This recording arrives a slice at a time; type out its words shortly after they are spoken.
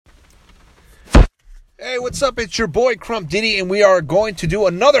Hey, what's up? It's your boy Crump Diddy, and we are going to do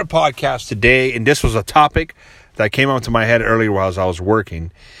another podcast today. And this was a topic that came onto my head earlier while I was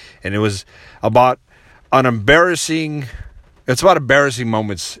working, and it was about embarrassing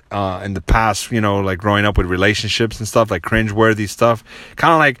moments in the past. You know, like growing up with relationships and stuff, like cringeworthy stuff.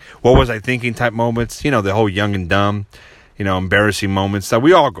 Kind of like what was I thinking type moments. You know, the whole young and dumb. You know, embarrassing moments that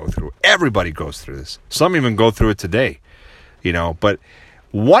we all go through. Everybody goes through this. Some even go through it today. You know, but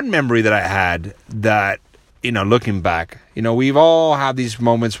one memory that I had that, you know, looking back, you know, we've all had these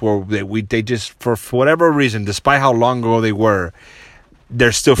moments where they just, for whatever reason, despite how long ago they were,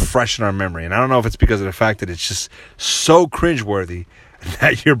 they're still fresh in our memory. And I don't know if it's because of the fact that it's just so cringeworthy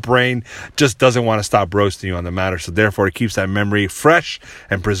that your brain just doesn't want to stop roasting you on the matter. So therefore, it keeps that memory fresh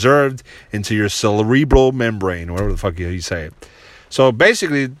and preserved into your cerebral membrane, whatever the fuck you say it. So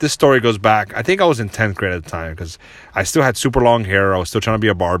basically, this story goes back. I think I was in 10th grade at the time because I still had super long hair. I was still trying to be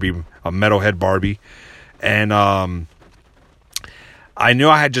a Barbie, a metalhead Barbie. And I knew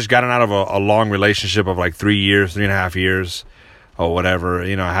I had just gotten out of a long relationship of like 3.5 years or whatever.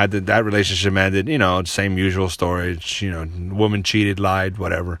 You know, I had that relationship ended, you know, same usual story. You know, woman cheated, lied,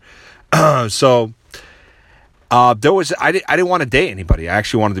 whatever. So I didn't want to date anybody. I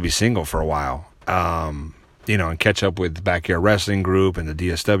actually wanted to be single for a while. You know, and catch up with the Backyard Wrestling Group and the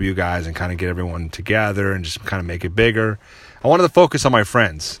DSW guys and kind of get everyone together and just kind of make it bigger. I wanted to focus on my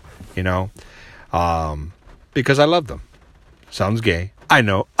friends, you know, because I love them. Sounds gay. I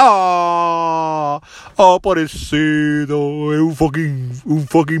know. Parecido, un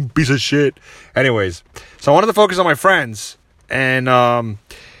fucking piece of shit. Anyways, so I wanted to focus on my friends and,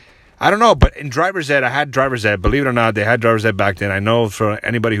 I don't know, but in driver's ed, I had driver's ed. Believe it or not, they had driver's ed back then. I know for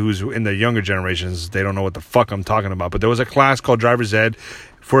anybody who's in the younger generations, they don't know what the fuck I'm talking about. But there was a class called driver's ed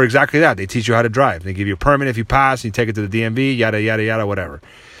for exactly that. They teach you how to drive. They give you a permit if you pass. You take it to the DMV, yada, yada, yada, whatever.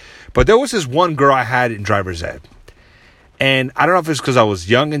 But there was this one girl I had in driver's ed. And I don't know if it's because I was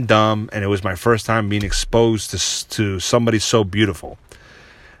young and dumb and it was my first time being exposed to somebody so beautiful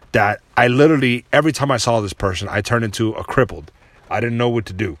that I literally, every time I saw this person, I turned into a crippled. I didn't know what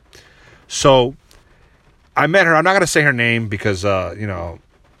to do. So I met her. I'm not going to say her name because, you know,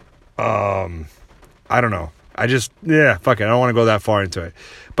 I don't know. Fuck it. I don't want to go that far into it.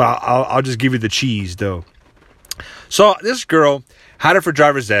 But I'll just give you the cheese, though. So this girl had her for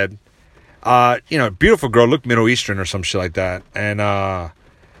driver's ed. You know, beautiful girl, looked Middle Eastern or some shit like that.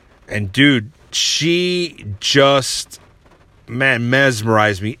 And dude, she just,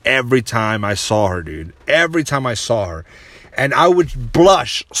 mesmerized me every time I saw her, dude. Every time I saw her. And I would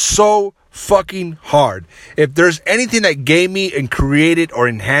blush so fucking hard. If there's anything that gave me and created or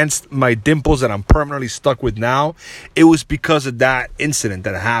enhanced my dimples that I'm permanently stuck with now, it was because of that incident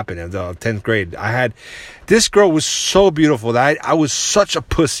that happened in the 10th grade. This girl was so beautiful that I was such a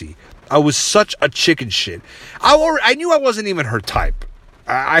pussy. I was such a chicken shit. I knew I wasn't even her type.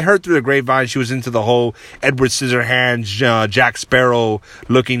 I heard through the grapevine she was into the whole Edward Scissorhands, Jack Sparrow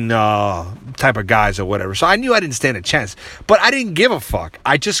looking type of guys or whatever. So I knew I didn't stand a chance. But I didn't give a fuck.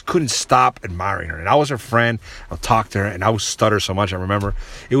 I just couldn't stop admiring her. And I was her friend. I'll talk to her. And I would stutter so much, I remember.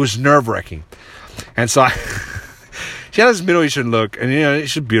 It was nerve-wracking. And so she had this Middle Eastern look. And, you know,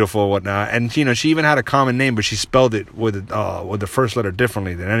 she's beautiful and whatnot. And, you know, she even had a common name, but she spelled it with the first letter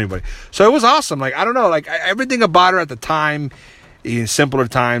differently than anybody. So it was awesome. Like, I don't know. Like, everything about her at the time, in simpler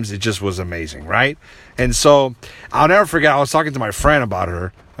times, it just was amazing, right? And so I'll never forget, I was talking to my friend about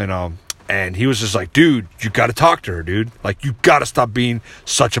her, you know, and he was just like, dude, you got to talk to her, dude. Like, you got to stop being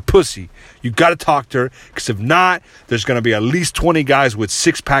such a pussy. You got to talk to her, because if not, there's going to be at least 20 guys with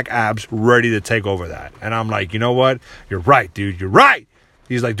six-pack abs ready to take over that. And I'm like, you know what? You're right, dude. You're right.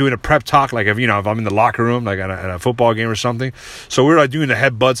 He's like doing a prep talk, like if I'm in the locker room, like at a football game or something. So we're like doing the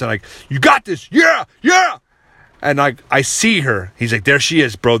headbutts and like, you got this. Yeah, yeah. And like, I see her. He's like, there she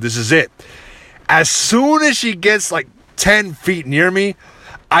is, bro. This is it. As soon as she gets like 10 feet near me,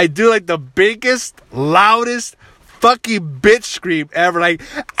 I do like the biggest, loudest fucking bitch scream ever. Like,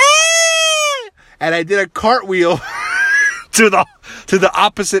 ah! And I did a cartwheel to the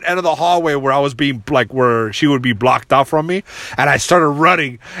opposite end of the hallway where I was being like, where she would be blocked off from me. And I started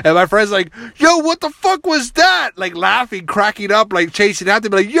running. And my friend's like, yo, what the fuck was that? Like laughing, cracking up, like chasing after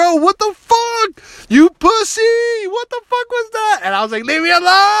me. Like, yo, what the fuck? You pussy! What the fuck was that? And I was like, leave me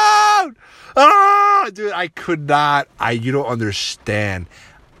alone! Ah, dude, I could not. You don't understand.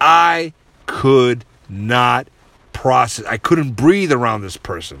 I could not process. I couldn't breathe around this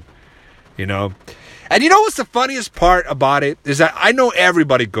person, you know? And you know what's the funniest part about it? Is that I know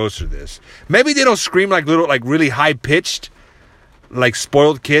everybody goes through this. Maybe they don't scream like little, like really high-pitched, like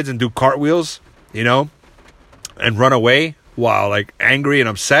spoiled kids and do cartwheels, you know? And run away while like angry and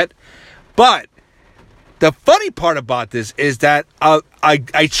upset. But the funny part about this is that I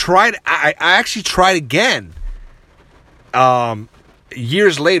actually tried again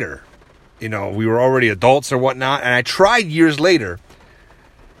years later. You know, we were already adults or whatnot, and I tried years later,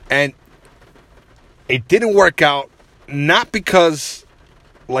 and it didn't work out. Not because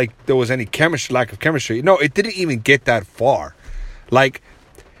like there was any lack of chemistry. No, it didn't even get that far. Like,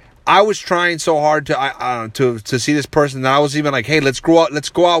 I was trying so hard to see this person that I was even like, hey, let's go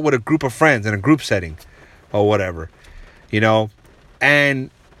out with a group of friends in a group setting or whatever, you know, and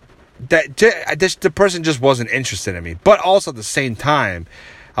the person just wasn't interested in me. But also at the same time,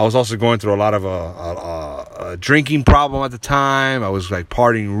 I was also going through a lot of a drinking problem at the time. I was like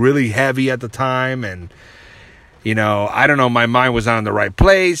partying really heavy at the time, and you know, I don't know, my mind was not in the right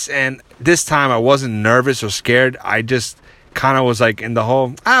place. And this time I wasn't nervous or scared. I just kind of was like in the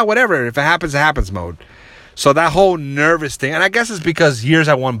whole, whatever, if it happens, it happens mode. So that whole nervous thing, and I guess it's because years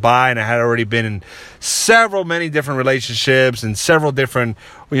I went by and I had already been in many different relationships and several different,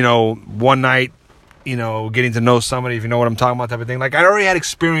 you know, one night, you know, getting to know somebody, if you know what I'm talking about, type of thing. Like, I already had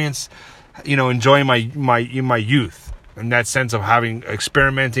experience, you know, enjoying my youth in that sense of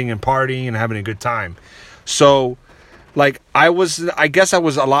experimenting and partying and having a good time. So, like, I guess I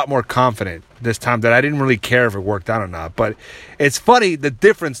was a lot more confident this time that I didn't really care if it worked out or not. But it's funny, the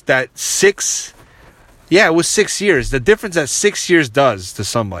difference that it was 6 years. The difference that 6 years does to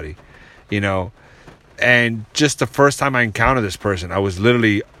somebody, you know. And just the first time I encountered this person, I was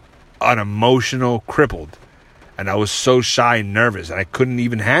literally an emotional crippled. And I was so shy and nervous, and I couldn't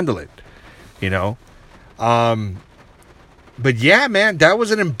even handle it, you know. But yeah, man, that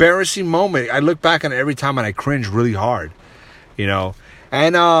was an embarrassing moment. I look back on it every time and I cringe really hard, you know.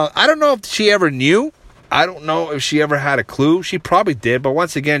 And I don't know if she ever knew. I don't know if she ever had a clue. She probably did. But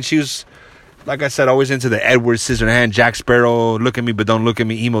once again, she was, like I said, always into the Edward Scissorhands, Jack Sparrow, look at me but don't look at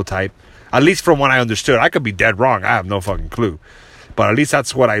me emo type. At least from what I understood. I could be dead wrong. I have no fucking clue. But at least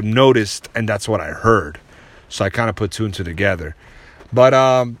that's what I noticed and that's what I heard. So I kind of put two and two together. But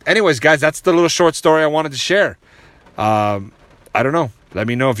anyways, guys, that's the little short story I wanted to share. I don't know. Let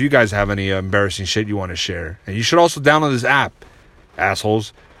me know if you guys have any embarrassing shit you want to share. And you should also download this app,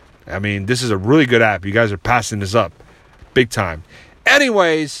 assholes. I mean, this is a really good app. You guys are passing this up big time.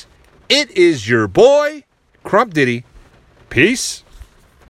 Anyways, it is your boy, Crump Diddy. Peace.